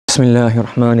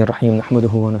Bismillahirrahmanirrahim.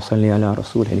 Nahmaduhu wa nusalli ala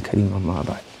rasulih al-kareem amma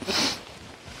ba'd.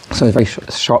 So a very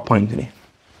short point today.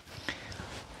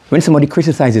 When somebody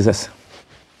criticizes us,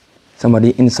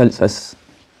 somebody insults us,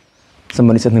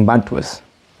 somebody says something bad to us,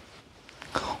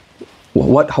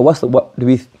 what do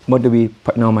we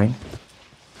put in our mind?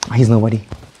 He's nobody.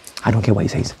 I don't care what he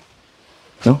says.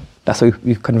 No? That's why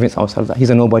we convince ourselves that he's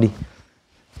a nobody.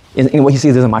 What he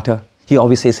says doesn't matter. He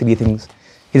always says silly things.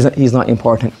 He's not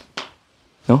important.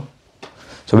 No?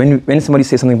 So when somebody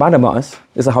says something bad about us,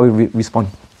 this is how we respond.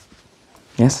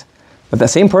 Yes? But that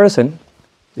same person,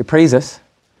 they praise us,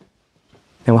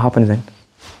 then what happens then?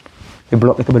 We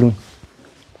blow up like a balloon.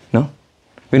 No?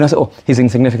 We don't say, oh, he's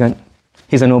insignificant.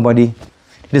 He's a nobody. He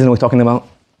doesn't know what he's talking about.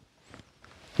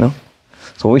 No?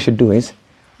 So what we should do is,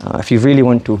 if you really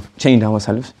want to change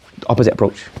ourselves, the opposite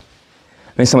approach.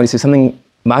 When somebody says something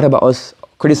bad about us,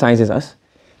 criticizes us,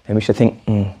 then we should think,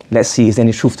 let's see, is there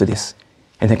any truth to this?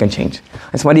 And they can change.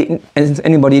 And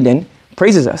anybody then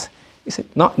praises us, he said,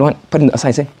 no, put it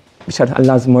aside, say, we should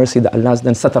Allah's mercy that Allah has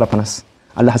then satar upon us.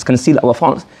 Allah has concealed our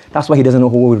faults. That's why he doesn't know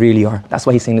who we really are. That's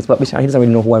why he's saying this, but he doesn't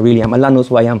really know who I really am. Allah knows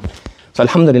who I am. So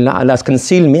alhamdulillah, Allah has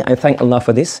concealed me. I thank Allah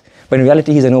for this. But in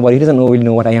reality, he's a nobody. He doesn't really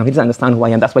know what I am. He doesn't understand who I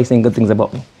am. That's why he's saying good things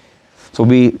about me. So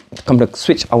we come to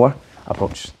switch our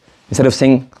approach. Instead of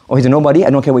saying, oh, he's a nobody, I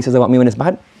don't care what he says about me when it's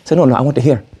bad. Say, no, I want to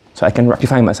hear, so I can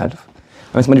rectify myself.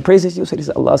 When somebody praises you, say,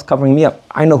 Allah is covering me up.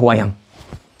 I know who I am.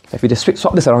 So if we just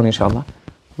swap this around, inshallah,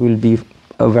 we'll be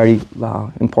a very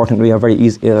important way, a very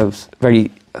easy, very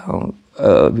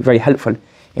helpful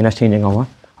in us changing our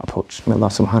approach. May Allah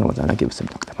subhanahu wa ta'ala give us some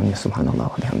taqwa. Subhanallah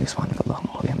wa bihamdihi,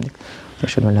 subhanakallahumma wa bihamdik.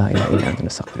 Nashhadu an la ilaha illa anta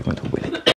nastaghfiruka wa natubu ilayk.